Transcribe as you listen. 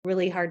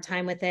really hard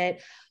time with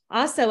it.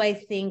 Also, I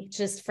think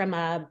just from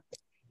a,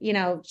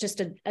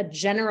 just a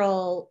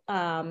general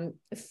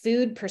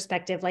food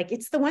perspective, like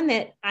it's the one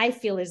that I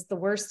feel is the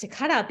worst to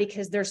cut out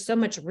because there's so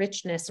much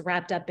richness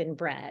wrapped up in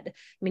bread. I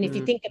mean, if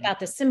you think about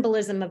the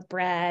symbolism of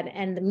bread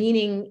and the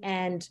meaning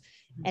and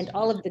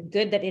all of the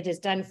good that it has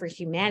done for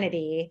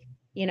humanity,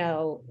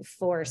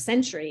 for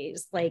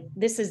centuries, like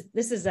this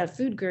is a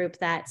food group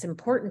that's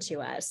important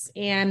to us.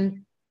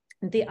 And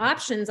the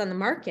options on the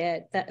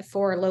market that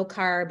for low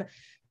carb,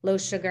 low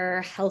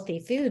sugar, healthy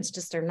foods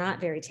just are not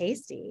very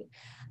tasty.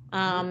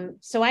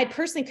 So I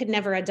personally could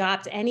never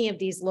adopt any of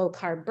these low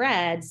carb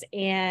breads.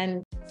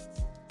 And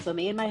so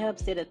me and my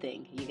hubs did a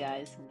thing, you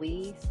guys.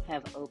 We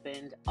have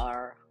opened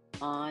our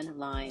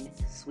online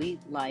Sweet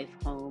Life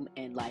home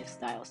and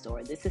lifestyle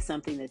store. This is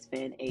something that's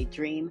been a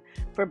dream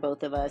for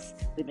both of us.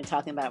 We've been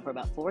talking about it for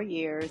about 4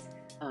 years.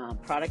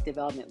 Product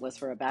development was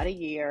for about a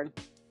year.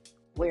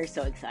 We're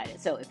so excited.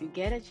 So if you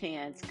get a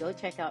chance, go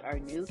check out our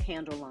new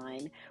candle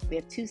line. We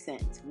have 2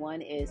 scents.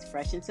 One is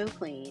Fresh and So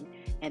Clean,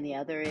 and the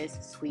other is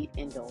Sweet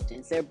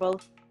Indulgence. They're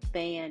both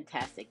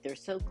fantastic. They're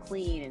so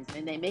clean,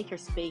 and they make your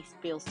space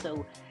feel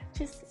so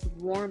just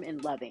warm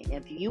and loving.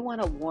 If you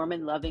want a warm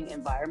and loving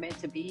environment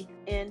to be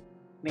in,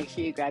 make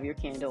sure you grab your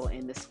candle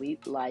in the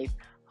Sweet Life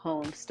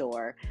home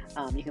store.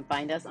 You can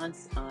find us on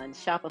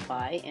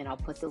Shopify, and I'll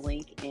put the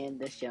link in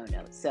the show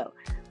notes. So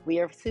we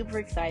are super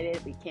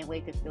excited. We can't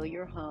wait to fill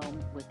your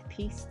home with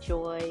peace,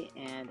 joy,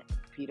 and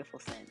beautiful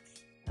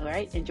scents. All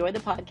right, enjoy the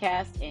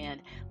podcast and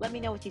let me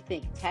know what you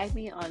think. Tag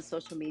me on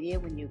social media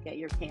when you get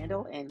your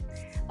candle and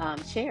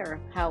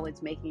share how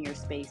it's making your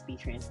space be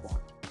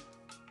transformed.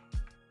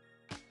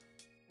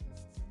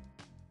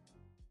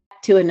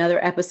 To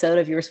another episode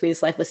of Your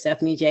Sweetest Life with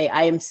Stephanie J.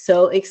 I am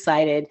so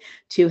excited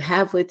to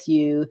have with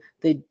you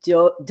the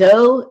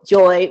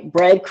Doughjoy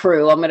Bread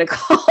crew. I'm going to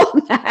call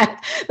them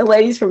that, the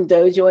ladies from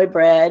Doughjoy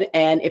Bread.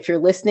 And if you're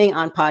listening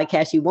on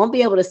podcast, you won't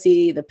be able to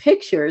see the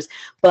pictures,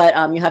 but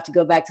you have to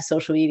go back to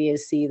social media to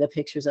see the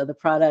pictures of the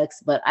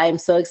products. But I am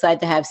so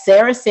excited to have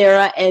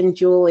Sarah, and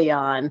Julie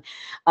on.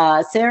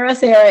 Sarah,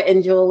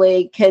 and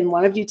Julie, can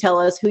one of you tell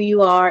us who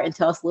you are and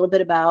tell us a little bit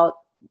about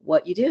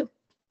what you do?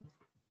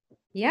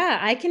 Yeah,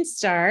 I can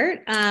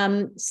start.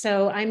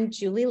 So I'm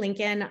Julie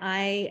Lincoln.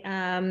 I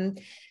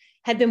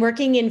had been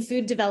working in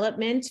food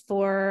development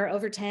for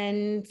over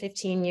 10,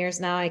 15 years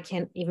now. I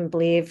can't even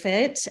believe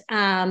it.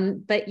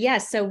 But yeah,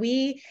 so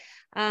we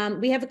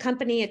have a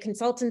company, a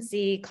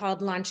consultancy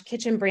called Launch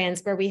Kitchen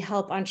Brands, where we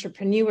help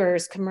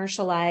entrepreneurs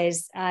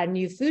commercialize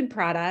new food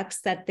products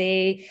that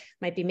they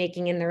might be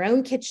making in their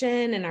own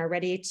kitchen and are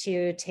ready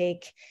to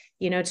take,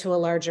 to a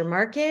larger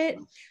market.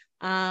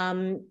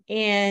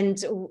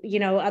 And,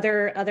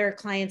 other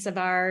clients of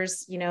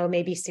ours,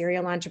 maybe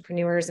serial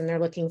entrepreneurs, and they're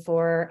looking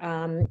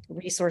for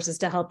resources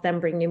to help them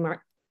bring new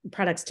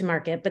products to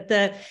market. But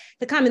the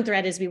common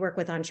thread is we work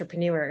with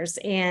entrepreneurs.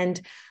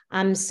 And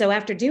so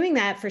after doing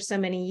that for so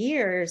many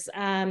years,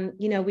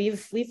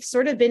 we've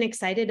sort of been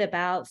excited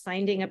about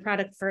finding a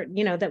product for,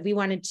 that we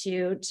wanted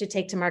to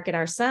take to market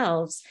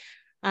ourselves.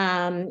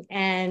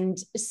 And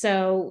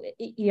so,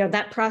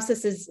 that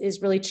process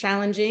is really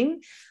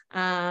challenging.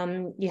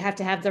 You have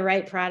to have the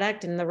right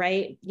product and the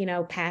right,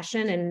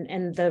 passion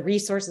and the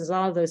resources,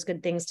 all of those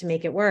good things to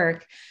make it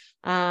work.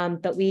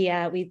 But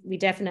we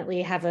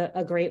definitely have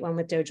a great one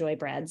with Doughjoy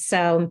Bread.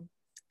 So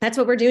that's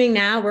what we're doing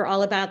now. We're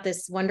all about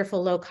this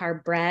wonderful low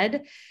carb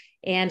bread.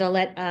 And I'll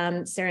let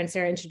Sarah and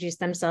Sarah introduce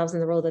themselves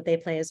and the role that they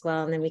play as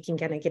well. And then we can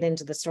kind of get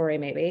into the story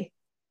maybe.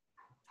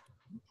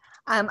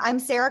 I'm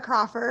Sarah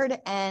Crawford,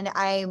 and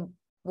I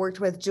worked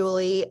with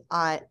Julie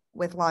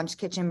with Launch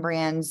Kitchen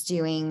Brands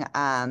doing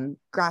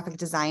graphic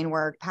design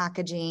work,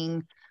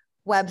 packaging,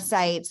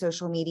 website,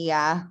 social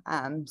media.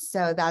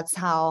 So that's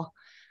how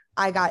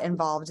I got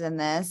involved in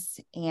this.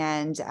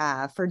 And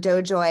for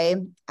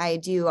Doughjoy, I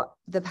do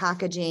the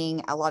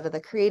packaging, a lot of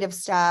the creative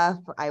stuff.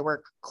 I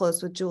work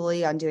close with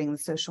Julie on doing the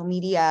social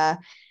media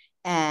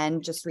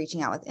and just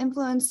reaching out with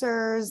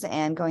influencers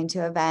and going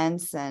to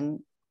events.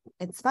 And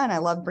it's fun. I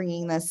love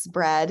bringing this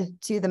bread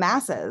to the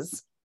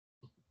masses.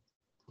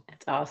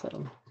 That's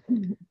awesome.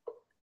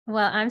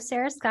 Well, I'm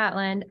Sarah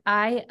Scotland.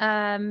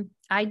 I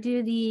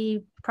do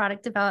the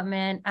product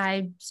development.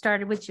 I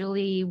started with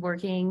Julie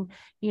working,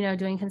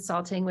 doing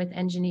consulting with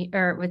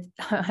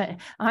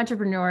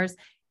entrepreneurs.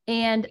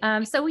 And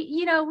so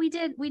we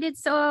did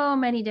so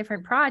many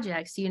different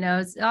projects,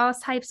 all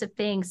types of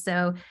things.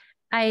 So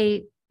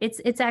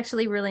it's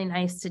actually really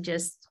nice to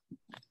just,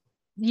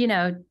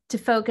 to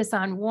focus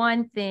on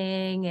one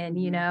thing. And,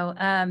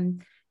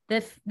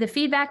 the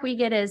feedback we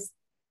get is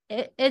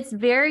it's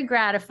very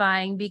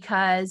gratifying,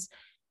 because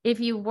if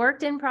you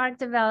worked in product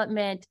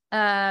development,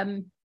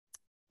 most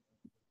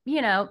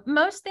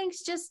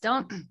things just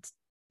don't,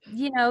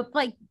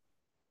 like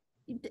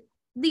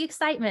the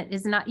excitement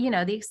is not,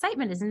 the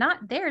excitement is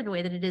not there the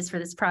way that it is for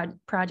this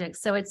project.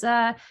 So it's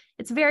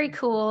very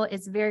cool.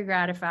 It's very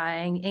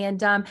gratifying.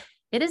 And,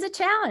 it is a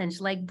challenge.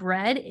 Like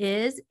bread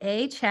is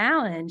a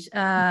challenge.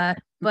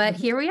 But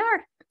here we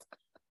are.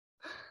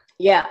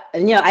 Yeah.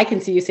 And I can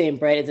see you saying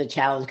bread is a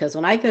challenge because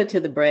when I go to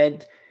the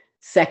bread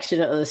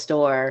section of the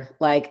store,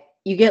 like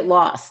you get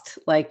lost.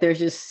 Like there's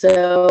just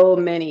so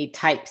many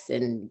types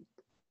and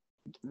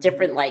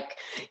different, like,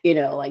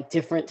 like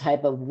different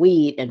type of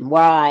wheat and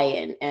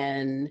rye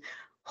and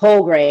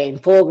whole grain,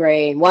 full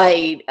grain,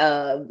 white.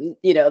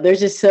 There's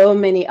just so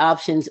many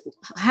options.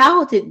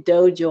 How did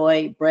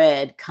Doughjoy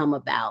bread come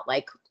about?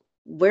 Like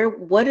what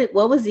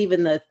was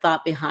even the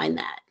thought behind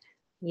that?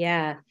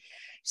 Yeah.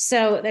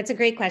 So that's a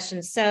great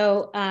question.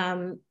 So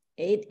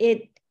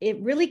it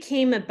really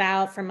came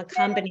about from a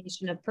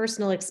combination of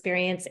personal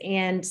experience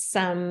and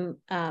some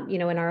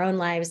in our own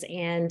lives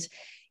and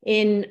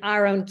in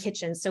our own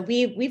kitchen. So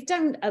we've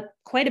done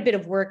quite a bit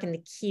of work in the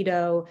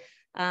keto,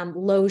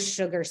 low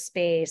sugar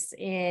space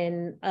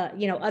in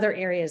other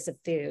areas of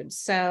food.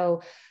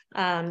 So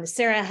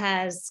Sarah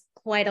has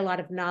quite a lot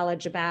of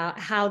knowledge about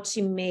how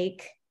to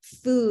make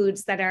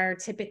foods that are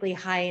typically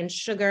high in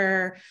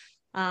sugar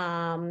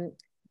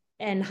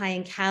and high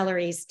in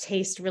calories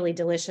taste really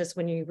delicious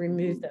when you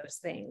remove those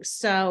things.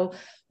 So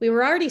we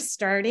were already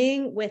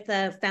starting with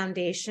a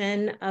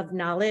foundation of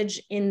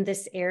knowledge in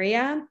this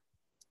area.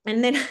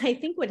 And then I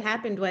think what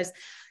happened was,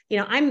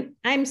 I'm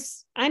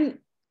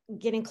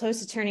getting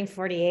close to turning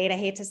 48, I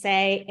hate to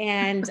say.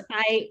 And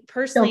I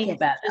personally don't feel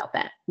bad about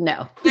that.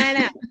 No. I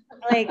know.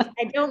 Like,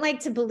 I don't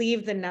like to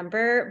believe the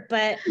number,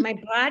 but my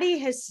body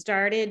has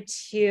started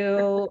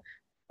to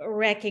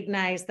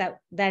recognize that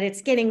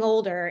it's getting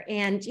older.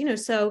 And,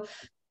 so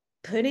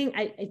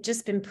I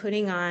just been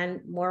putting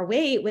on more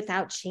weight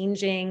without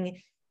changing,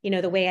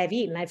 the way I've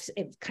eaten. I've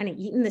kind of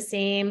eaten the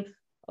same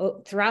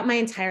throughout my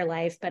entire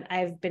life, but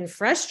I've been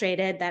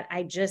frustrated that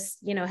I just,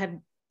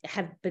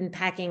 have been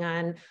packing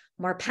on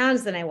more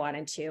pounds than I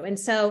wanted to. And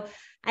so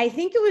I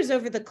think it was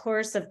over the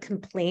course of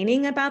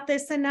complaining about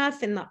this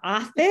enough in the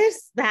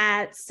office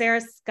that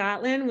Sarah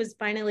Scotland was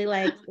finally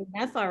like,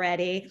 enough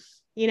already.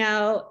 We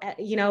know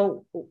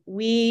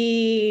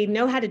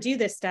how to do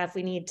this stuff.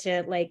 We need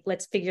to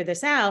let's figure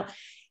this out.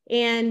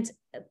 And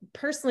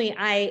personally,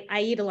 I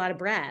eat a lot of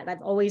bread.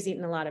 I've always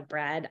eaten a lot of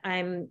bread.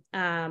 I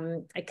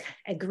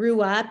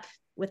grew up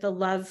with a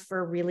love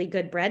for really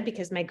good bread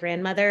because my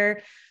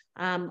grandmother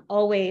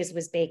always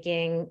was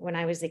baking when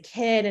I was a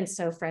kid. And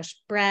so fresh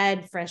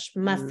bread, fresh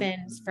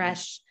muffins,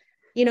 fresh,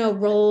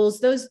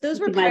 rolls, those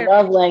were my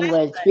love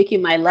language.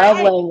 Speaking my love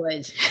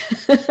language.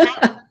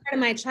 Part of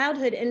my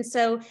childhood. And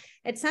so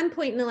at some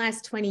point in the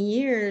last 20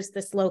 years,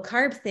 this low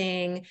carb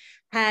thing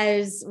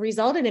has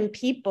resulted in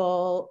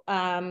people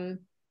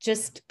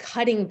just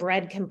cutting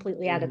bread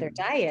completely out of their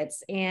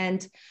diets.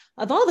 And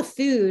of all the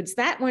foods,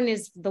 that one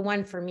is the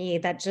one for me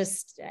that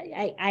just,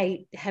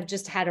 I have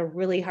just had a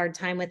really hard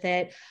time with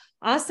it.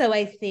 Also,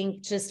 I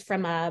think just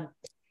from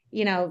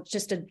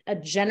just a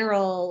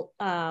general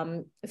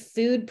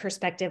food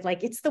perspective,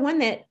 like it's the one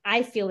that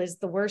I feel is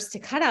the worst to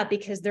cut out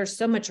because there's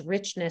so much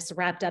richness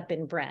wrapped up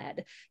in bread.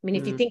 I mean,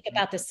 if you think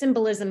about the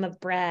symbolism of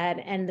bread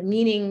and the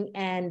meaning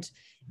and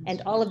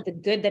all of the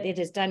good that it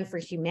has done for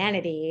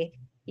humanity,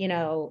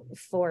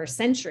 for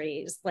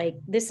centuries, like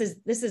this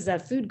is a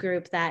food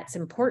group that's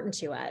important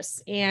to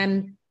us.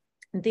 And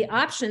the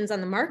options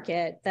on the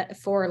market that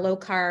for low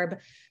carb,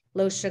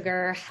 low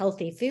sugar,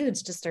 healthy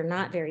foods just are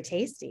not very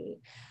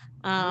tasty.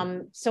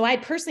 So I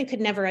personally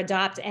could never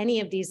adopt any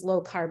of these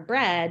low carb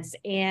breads.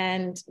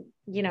 And,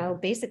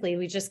 basically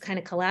we just kind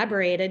of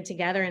collaborated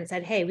together and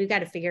said, hey, we've got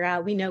to figure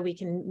out, we know we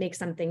can make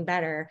something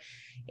better.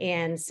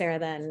 And Sarah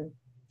then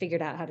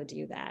figured out how to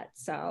do that.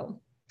 So.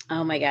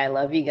 Oh my God, I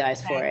love you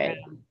guys for it.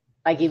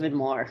 Like even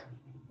more.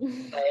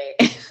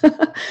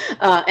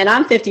 And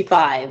I'm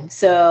 55.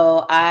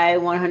 So I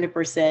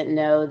 100%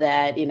 know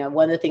that,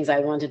 one of the things I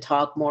want to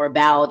talk more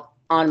about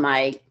on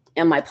my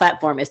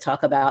platform is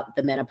talk about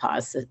the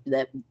menopause,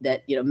 that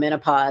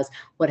menopause,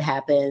 what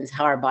happens,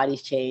 how our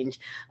bodies change.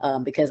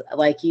 Because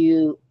like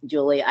you,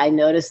 Julie, I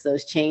noticed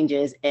those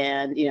changes,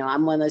 and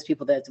I'm one of those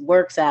people that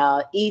works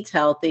out, eats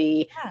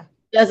healthy,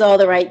 does all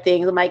the right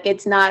things. I'm like,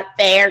 it's not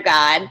fair,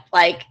 God.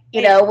 Like,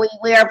 we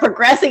are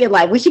progressing in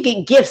life. We should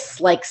get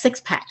gifts like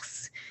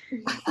 6-packs,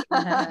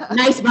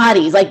 nice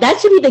bodies. Like that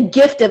should be the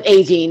gift of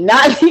aging,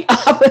 not the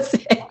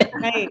opposite.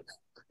 Right.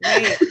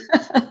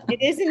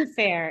 It isn't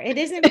fair.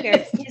 Because,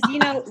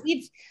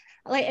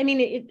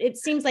 it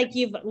seems like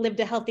you've lived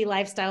a healthy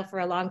lifestyle for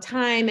a long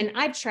time, and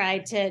I've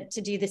tried to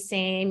do the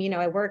same.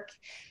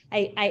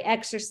 I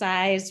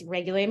exercise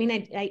regularly. I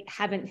mean, I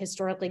haven't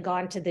historically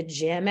gone to the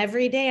gym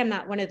every day. I'm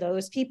not one of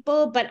those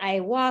people, but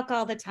I walk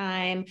all the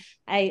time.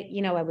 I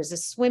was a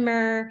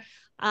swimmer.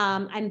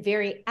 I'm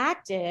very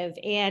active.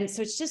 And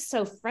so it's just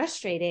so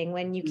frustrating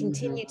when you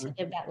continue to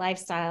live that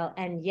lifestyle.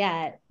 And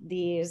yet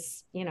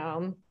these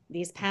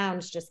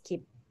pounds just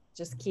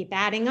keep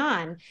adding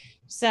on.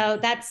 So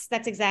that's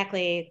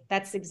exactly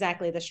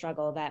the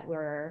struggle that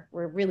we're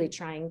really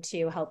trying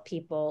to help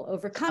people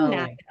overcome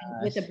now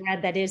with a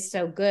bread that is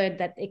so good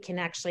that it can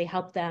actually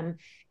help them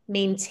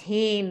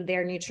maintain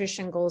their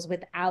nutrition goals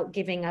without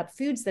giving up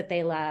foods that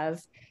they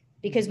love.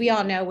 Because we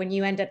all know when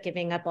you end up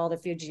giving up all the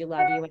foods you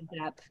love, you end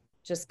up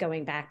just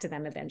going back to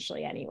them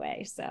eventually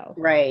anyway. So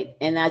Right.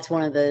 And that's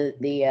one of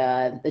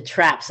the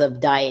traps of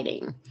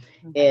dieting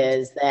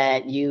is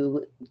that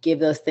you give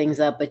those things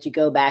up, but you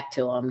go back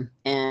to them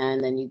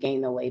and then you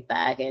gain the weight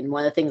back. And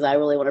one of the things I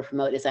really want to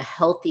promote is a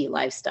healthy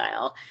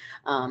lifestyle,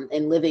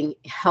 and living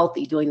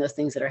healthy, doing those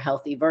things that are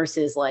healthy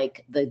versus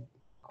like the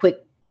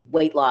quick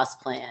weight loss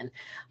plan.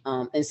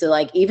 And so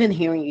like even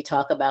hearing you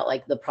talk about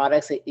like the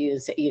products that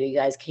you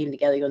guys came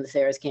together, you and the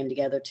Sarahs came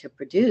together to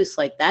produce,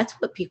 like that's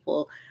what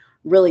people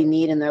really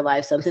need in their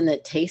life, something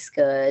that tastes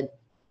good,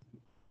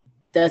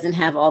 doesn't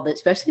have all the,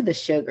 especially the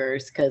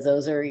sugars, because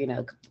those are,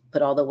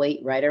 put all the weight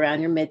right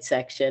around your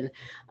midsection,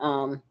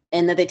 and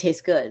that they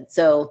taste good.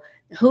 So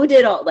who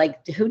did all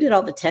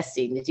the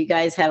testing? Did you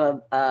guys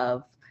have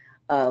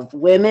of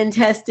women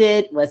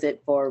tested? Was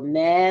it for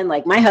men?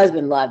 Like my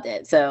husband loved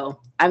it, so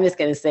I'm just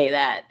going to say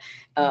that.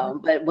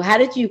 But how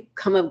did you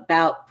come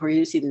about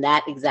producing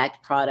that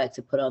exact product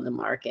to put on the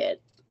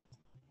market?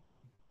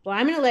 Well,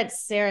 I'm going to let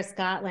Sarah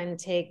Scotland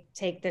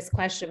take this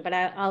question, but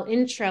I'll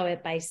intro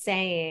it by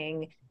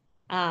saying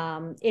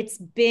it's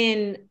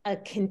been a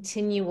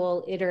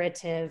continual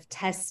iterative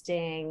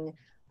testing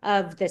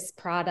of this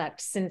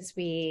product since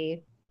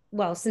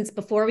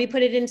before we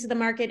put it into the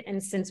market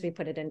and since we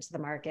put it into the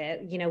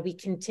market. We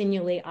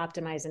continually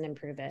optimize and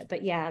improve it.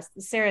 But yeah,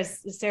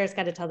 Sarah's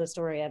got to tell the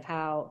story of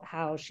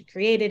how she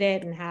created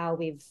it and how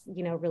we've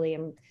really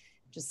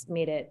just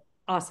made it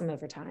awesome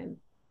over time.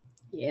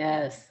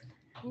 Yes.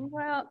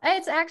 Well,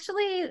 it's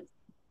actually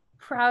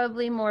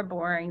probably more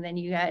boring than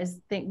you guys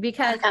think,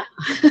 because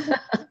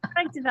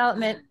product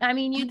development, I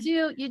mean, you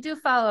do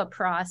follow a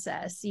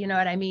process, you know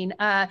what I mean?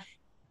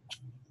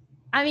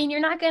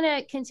 You're not going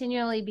to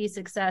continually be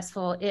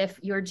successful if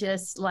you're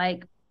just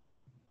like,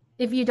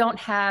 if you don't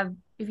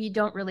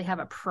really have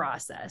a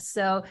process.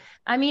 So,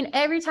 I mean,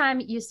 every time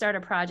you start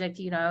a project,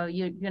 you're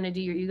going to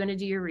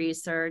do your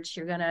research,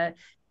 you're going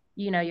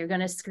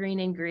to screen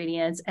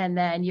ingredients, and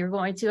then you're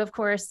going to, of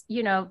course,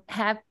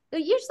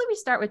 usually we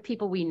start with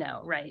people we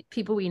know, right?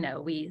 People we know,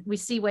 we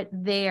see what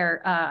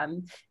their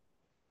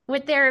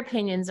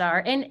opinions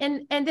are,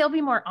 and they'll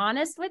be more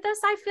honest with us.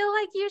 I feel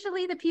like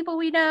usually the people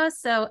we know.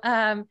 So,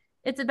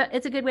 it's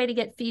a good way to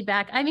get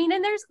feedback. I mean,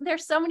 and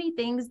there's so many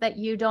things that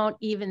you don't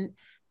even,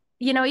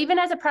 even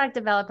as a product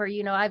developer,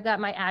 I've got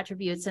my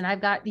attributes and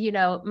I've got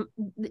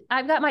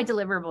my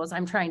deliverables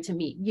I'm trying to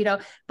meet,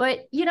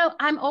 but,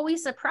 I'm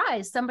always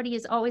surprised. Somebody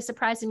is always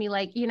surprising me,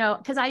 like,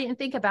 because I didn't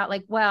think about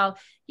like, well,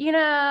 it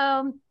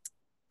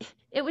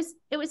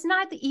was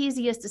not the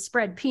easiest to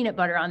spread peanut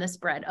butter on this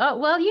bread. Oh,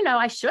 well,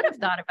 I should have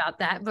thought about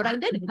that, but I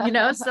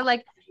didn't, so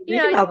like,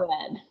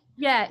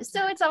 yeah.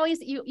 So it's always,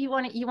 you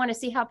want to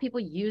see how people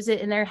use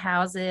it in their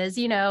houses,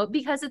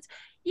 because it's,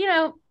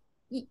 I'm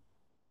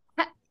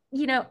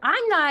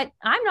not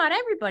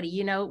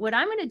everybody, what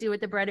I'm going to do with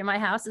the bread in my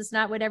house is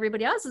not what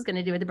everybody else is going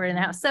to do with the bread in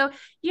the house. So,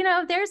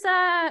 there's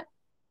a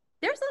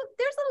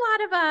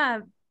lot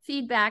of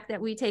feedback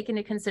that we take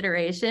into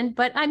consideration,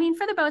 but I mean,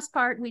 for the most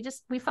part,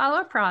 we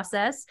follow a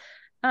process.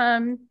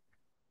 And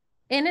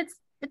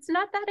it's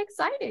not that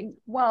exciting.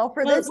 Well,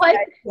 for this, like,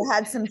 you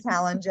had some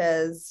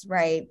challenges,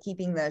 right?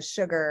 Keeping the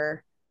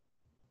sugar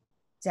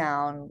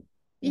down.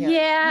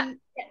 Yeah.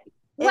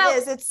 It's a lot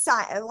of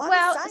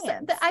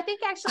science. I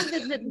think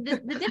actually the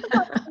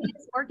difficult thing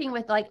is working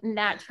with like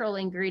natural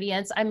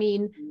ingredients. I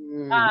mean,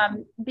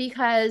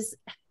 because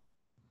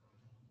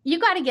you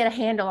got to get a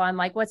handle on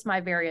like, what's my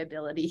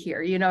variability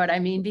here? You know what I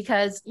mean?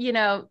 Because,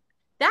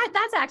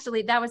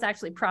 that was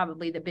actually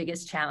probably the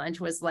biggest challenge,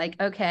 was like,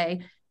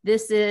 okay,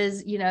 this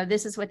is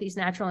what these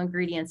natural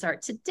ingredients are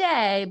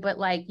today, but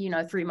like,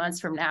 3 months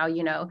from now,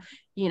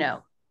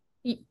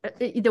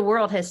 the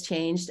world has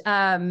changed,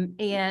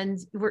 and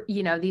we're,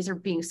 these are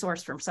being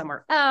sourced from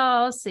somewhere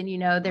else, and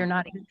they're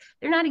not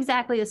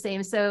exactly the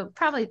same. So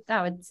probably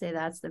I would say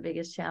that's the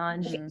biggest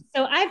challenge.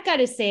 So I've got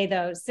to say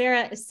though,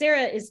 Sarah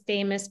is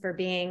famous for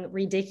being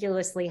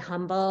ridiculously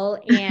humble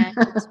and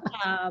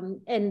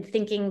and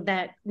thinking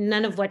that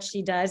none of what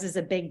she does is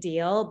a big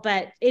deal,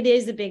 but it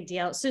is a big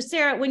deal. So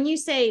Sarah, when you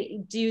say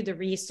do the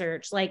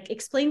research, like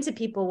explain to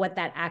people what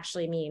that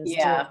actually means.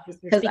 Yeah,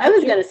 because I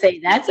was going to say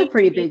that's a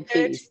pretty big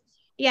piece.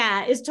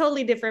 Yeah, it's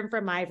totally different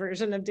from my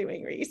version of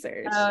doing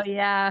research. Oh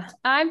yeah,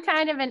 I'm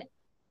kind of an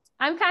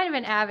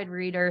avid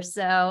reader,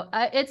 so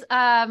it's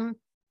I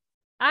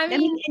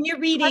mean, and you're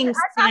reading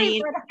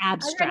science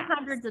abstracts. I read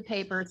hundreds of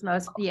papers,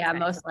 most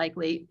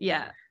likely,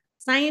 yeah,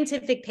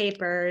 scientific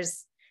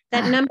papers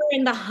that number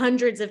in the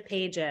hundreds of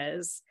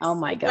pages. Oh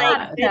my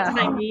God,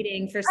 bedtime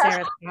reading for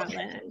Sarah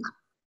Scotland.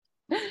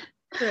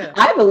 True.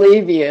 I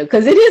believe you,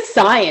 because it is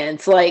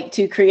science, like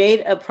to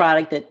create a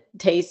product that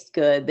tastes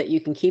good, that you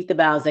can keep the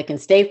balance, that can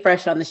stay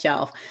fresh on the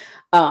shelf,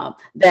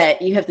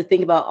 that you have to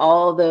think about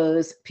all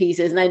those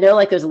pieces. And I know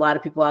like there's a lot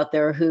of people out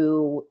there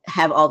who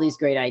have all these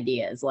great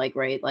ideas, like,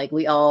 right, like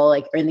we all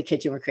like are in the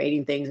kitchen, we're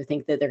creating things, we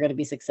think that they're going to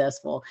be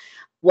successful.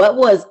 What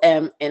was,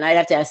 and I'd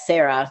have to ask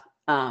Sarah,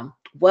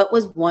 what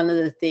was one of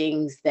the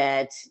things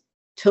that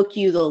took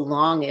you the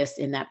longest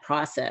in that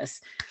process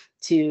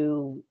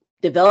to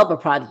develop a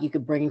product you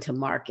could bring to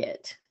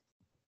market?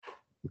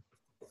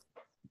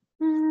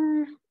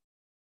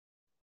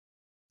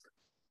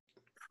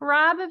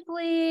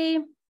 Probably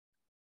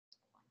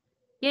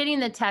getting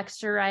the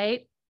texture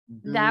right.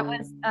 That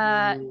was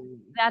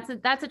that's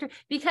a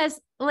because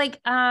like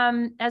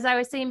as I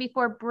was saying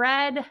before,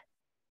 bread,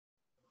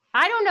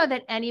 I don't know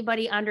that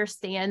anybody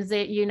understands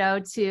it,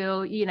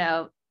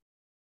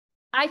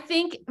 I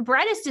think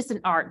bread is just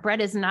an art.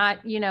 Bread is not,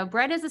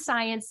 bread is a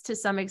science to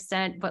some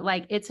extent, but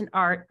like it's an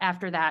art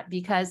after that,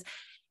 because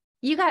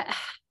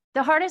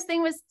the hardest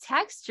thing was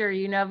texture,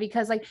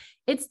 because like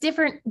it's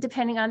different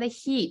depending on the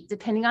heat,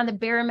 depending on the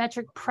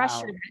barometric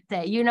pressure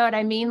that day, you know what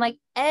I mean? Like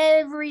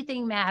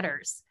everything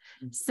matters.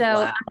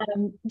 So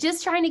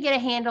just trying to get a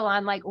handle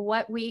on like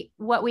what we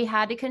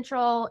had to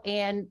control,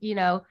 and,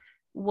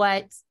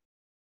 what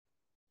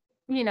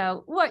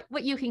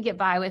you can get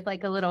by with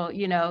like a little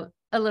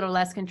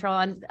less control.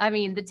 And I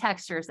mean, the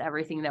texture is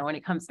everything though, when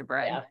it comes to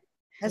bread.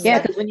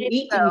 Yeah, because when you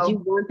eat things, you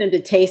want them to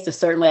taste a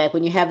certain way. Like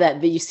when you have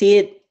that, you see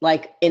it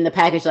like in the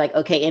package, like,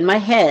 okay, in my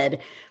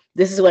head,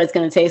 this is what it's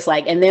going to taste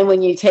like. And then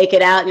when you take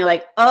it out and you're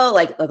like, oh,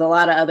 like with a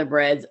lot of other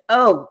breads,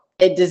 oh,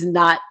 it does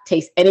not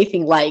taste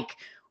anything like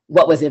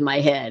what was in my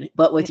head.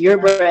 But with your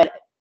bread,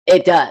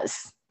 it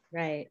does.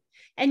 Right.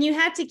 And you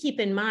have to keep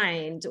in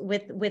mind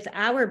with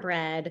our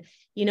bread,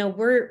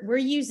 we're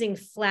using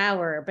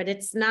flour, but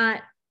it's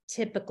not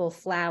typical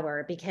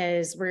flour,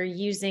 because we're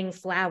using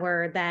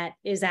flour that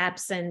is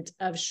absent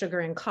of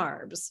sugar and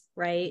carbs,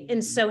 right?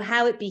 And so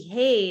how it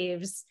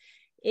behaves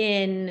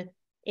in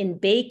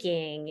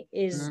baking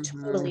is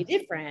totally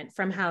different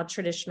from how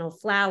traditional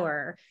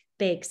flour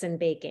bakes in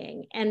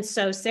baking. And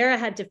so Sarah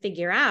had to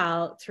figure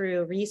out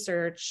through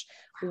research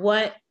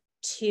what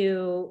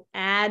to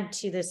add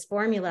to this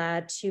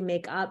formula to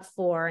make up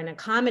for and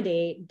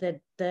accommodate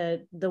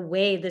the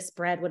way this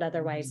bread would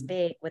otherwise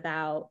bake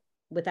without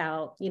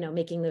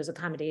making those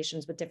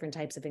accommodations with different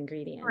types of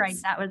ingredients. Right.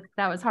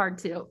 That was hard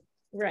too.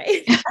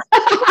 Right.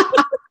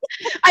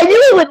 I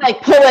knew it would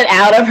like pull it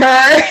out of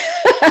her.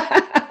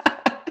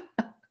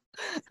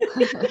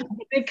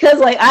 Because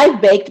like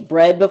I've baked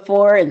bread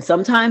before, and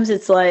sometimes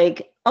it's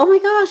like, oh my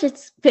gosh,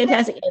 it's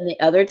fantastic. And the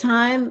other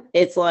time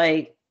it's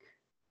like,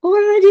 what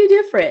did I do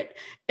different?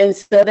 And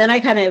so then I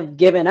kind of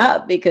given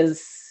up,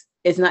 because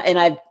it's not, and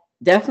I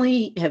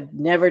definitely have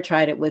never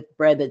tried it with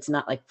bread that's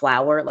not like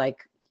flour,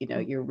 like,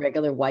 your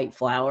regular white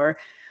flour.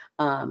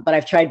 But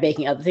I've tried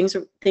baking other things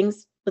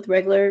with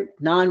regular,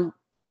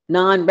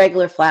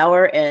 non-regular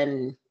flour.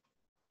 And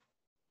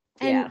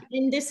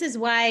this is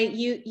why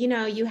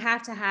you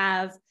have to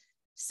have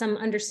some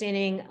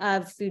understanding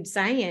of food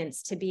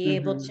science to be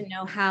able to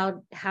know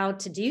how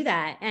to do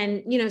that.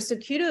 And, so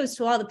kudos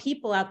to all the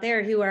people out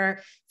there who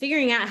are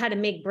figuring out how to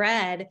make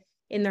bread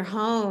in their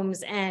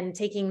homes and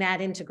taking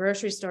that into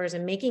grocery stores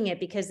and making it,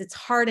 because it's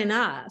hard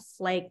enough.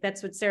 Like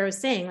that's what Sarah was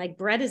saying, like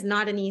bread is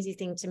not an easy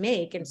thing to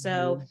make. And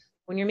so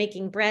when you're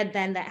making bread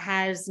then that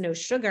has no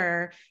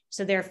sugar,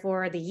 so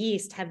therefore the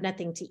yeast have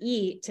nothing to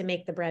eat to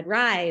make the bread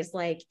rise,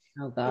 like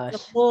it's a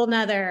whole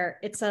nother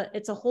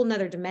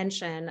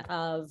dimension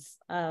of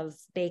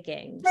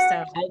baking. So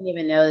I didn't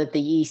even know that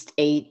the yeast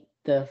ate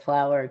the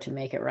flour to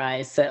make it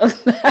rise. So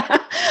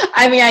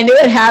I mean, I knew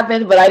it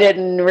happened, but I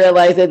didn't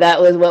realize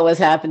that was what was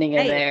happening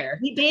in there.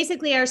 We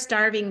basically are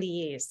starving the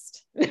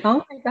yeast.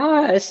 Oh my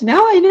gosh.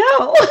 Now I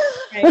know.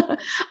 Right.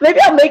 Maybe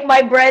I'll make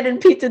my bread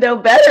and pizza dough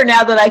better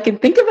now that I can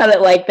think about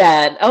it like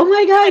that. Oh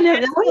my God.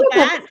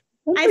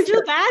 I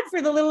feel bad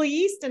for the little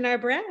yeast in our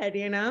bread, But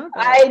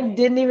I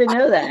didn't even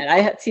know that.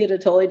 I see it a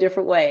totally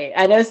different way.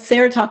 I know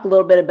Sarah talked a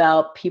little bit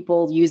about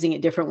people using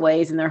it different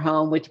ways in their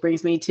home, which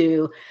brings me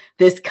to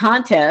this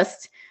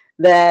contest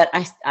that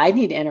I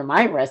need to enter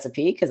my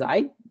recipe, because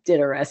I did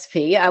a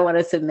recipe I want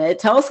to submit.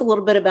 Tell us a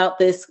little bit about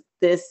this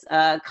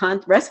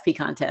recipe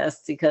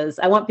contest, because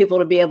I want people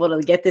to be able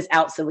to get this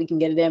out so we can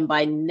get it in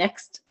by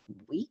next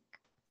week.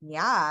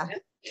 Yeah.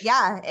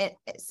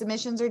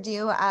 Submissions are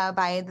due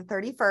by the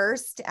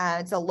 31st.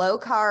 It's a low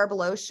carb,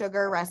 low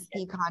sugar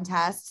recipe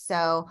contest.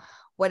 So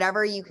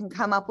whatever you can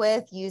come up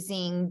with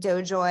using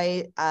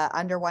DoughJoy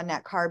under 1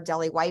 net carb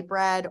deli white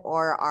bread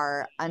or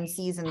our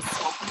unseasoned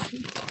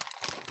stuffing.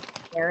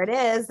 There it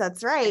is.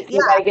 That's right.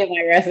 Yeah. I gotta get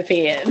my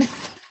recipe in.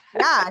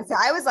 Yeah. So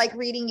I was like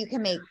reading, you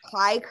can make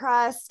pie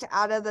crust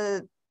out of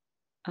the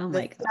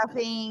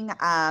stuffing.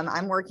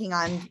 I'm working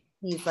on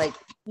these like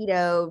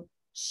keto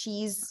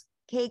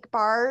cheesecake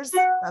bars.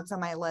 That's on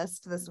my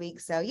list this week.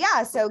 So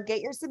so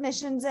get your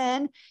submissions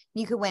in.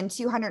 You could win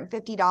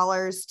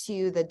 $250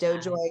 to the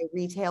DoughJoy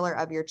retailer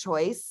of your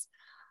choice.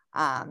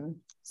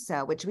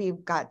 Which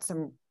we've got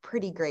some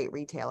pretty great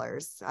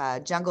retailers,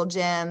 Jungle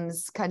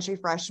Gyms, Country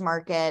Fresh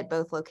Market,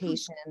 both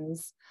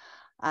locations,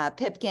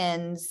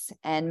 Pipkins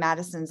and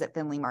Madison's at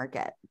Finley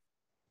Market.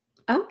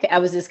 Okay. I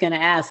was just going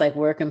to ask, like,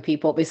 where can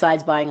people,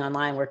 besides buying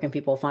online, where can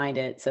people find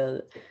it?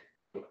 So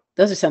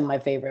those are some of my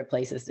favorite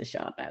places to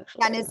shop,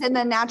 actually. And it's in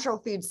the natural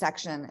food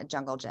section at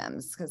Jungle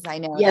Gyms, because I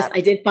know. Yes,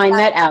 I did find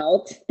that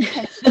out.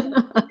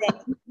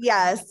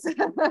 Yes.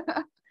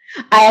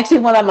 I actually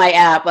went on my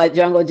app, like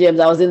Jungle Gyms.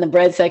 I was in the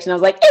bread section. I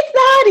was like, it's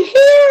not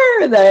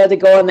here. Then I had to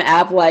go on the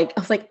app. Like, I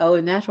was like, oh,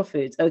 natural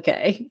foods.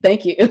 Okay.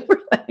 Thank you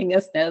for letting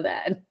us know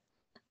that.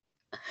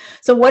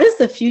 So what is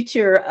the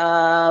future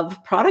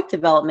of product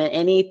development?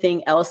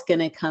 Anything else going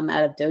to come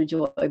out of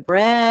DoJoy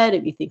bread? Are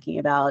you thinking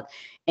about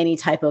any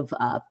type of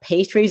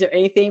pastries or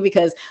anything?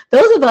 Because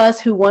those of us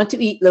who want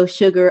to eat low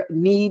sugar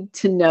need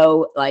to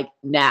know like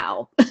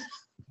now.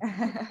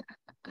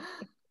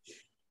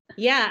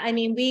 Yeah, I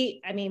mean,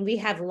 we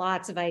have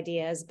lots of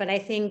ideas, but I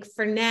think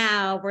for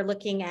now we're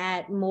looking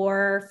at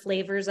more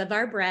flavors of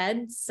our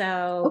bread.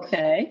 So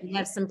we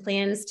have some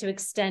plans to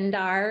extend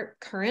our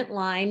current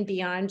line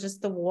beyond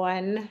just the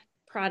one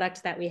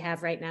product that we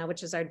have right now,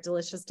 which is our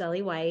delicious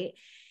deli white.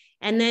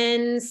 And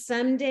then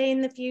someday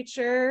in the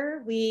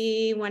future,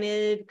 we want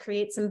to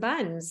create some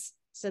buns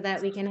so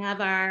that we can have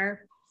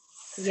our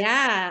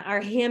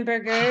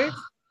hamburgers.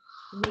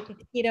 Make a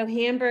keto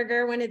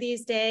hamburger one of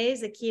these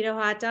days, a keto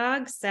hot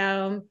dog.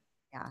 So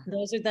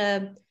those are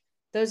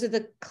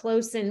the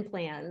close-in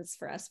plans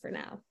for us for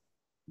now.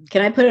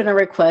 Can I put in a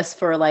request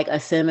for like a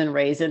cinnamon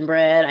raisin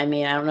bread? I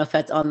mean, I don't know if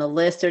that's on the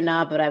list or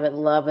not, but I would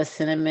love a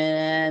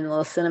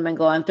little cinnamon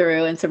going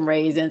through and some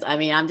raisins. I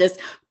mean, I'm just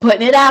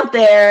putting it out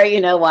there,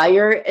 while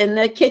you're in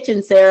the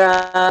kitchen,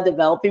 Sarah,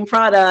 developing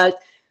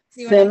product.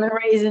 Cinnamon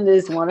raisin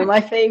is one of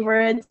my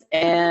favorites,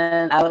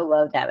 and I would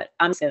love to have it.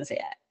 I'm just going to say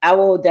that. I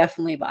will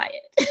definitely buy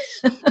it.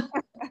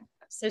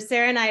 So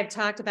Sarah and I have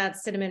talked about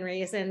cinnamon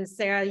raisins.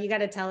 Sarah, you got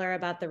to tell her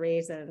about the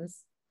raisins.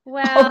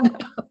 Well,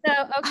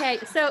 okay.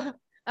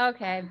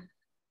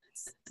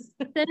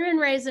 Cinnamon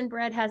raisin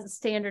bread has a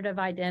standard of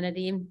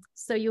identity.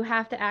 So you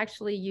have to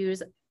actually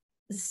use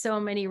so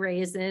many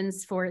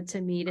raisins for it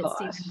to meet its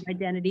standard of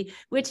identity,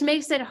 which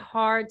makes it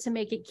hard to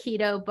make it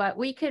keto, but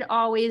we could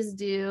always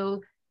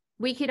do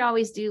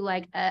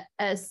like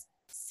a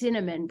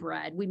cinnamon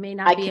bread. We may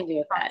not I can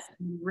do that.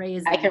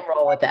 Raisin. I can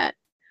roll with that.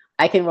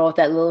 I can roll with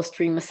that little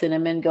stream of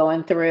cinnamon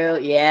going through.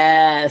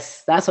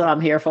 Yes, that's what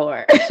I'm here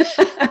for.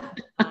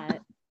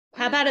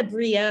 How about a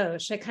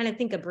brioche? I kind of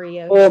think a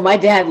brioche. Oh, my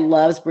dad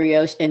loves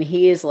brioche, and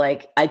he is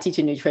like, I teach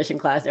a nutrition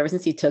class. Ever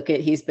since he took it,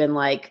 he's been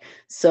like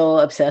so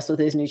obsessed with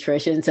his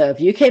nutrition. So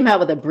if you came out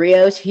with a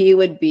brioche, he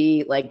would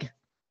be like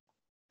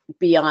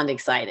beyond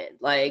excited.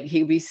 Like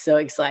he'd be so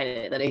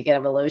excited that he could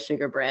have a low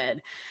sugar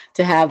bread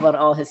to have on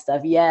all his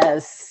stuff.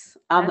 Yes,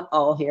 I'm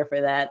all here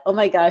for that. Oh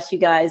my gosh, you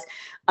guys.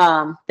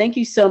 Thank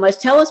you so much.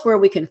 Tell us where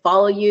we can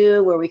follow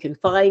you, where we can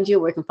find you,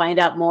 where we can find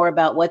out more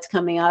about what's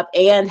coming up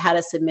and how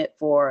to submit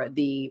for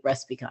the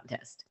recipe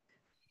contest.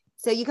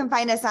 So you can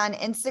find us on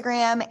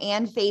Instagram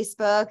and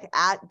Facebook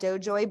at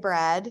DoJoy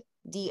Bread,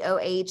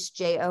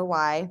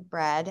 DOHJOY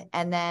bread,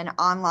 and then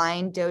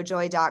online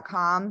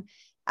dojoy.com.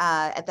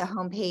 At the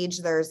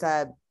homepage, there's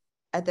at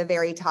the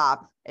very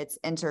top, it's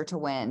enter to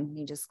win.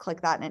 You just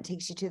click that and it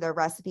takes you to the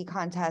recipe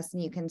contest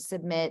and you can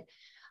submit.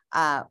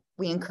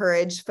 We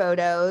encourage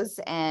photos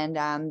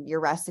and your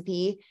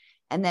recipe.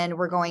 And then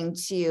we're going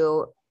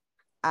to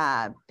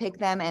pick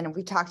them. And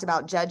we talked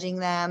about judging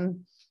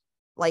them,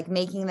 like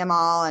making them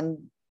all and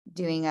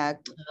doing a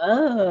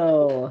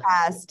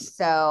test.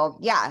 So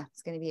yeah,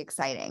 it's going to be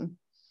exciting.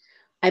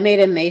 I made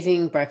an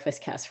amazing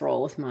breakfast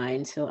casserole with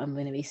mine. So I'm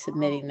going to be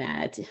submitting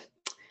that.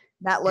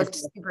 That looked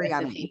super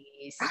yummy.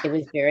 It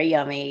was very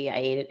yummy. I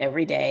ate it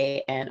every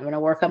day, and I'm going to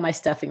work on my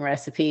stuffing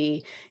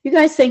recipe. You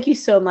guys, thank you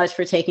so much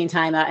for taking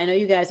time out. I know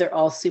you guys are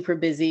all super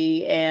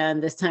busy,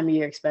 and this time of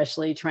year,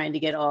 especially trying to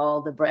get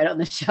all the bread on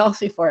the shelves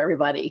before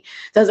everybody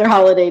does their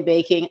holiday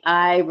baking.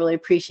 I really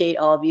appreciate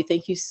all of you.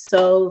 Thank you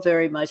so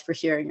very much for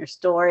sharing your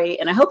story.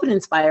 And I hope it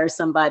inspires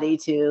somebody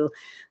to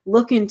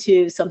look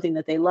into something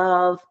that they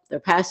love, they're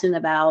passionate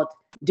about,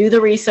 do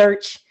the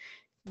research,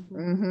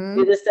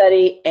 do the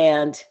study,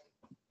 and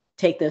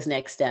take those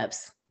next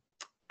steps.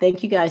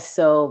 Thank you guys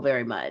so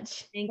very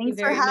much.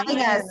 Thanks for having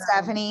us,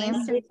 Stephanie.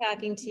 Thanks for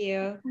talking to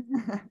you.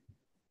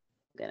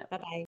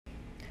 Bye-bye.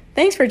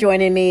 Thanks for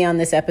joining me on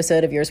this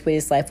episode of Your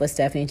Sweetest Life with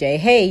Stephanie J.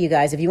 Hey, you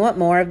guys, if you want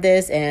more of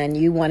this and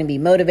you want to be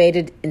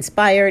motivated,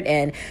 inspired,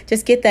 and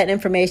just get that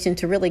information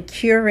to really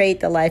curate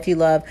the life you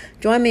love,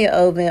 join me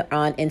over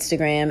on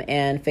Instagram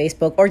and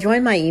Facebook, or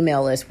join my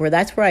email list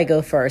that's where I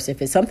go first.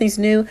 If it's something's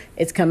new,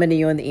 it's coming to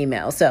you in the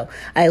email. So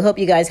I hope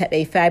you guys have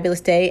a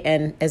fabulous day.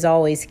 And as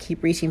always,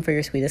 keep reaching for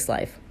your sweetest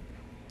life.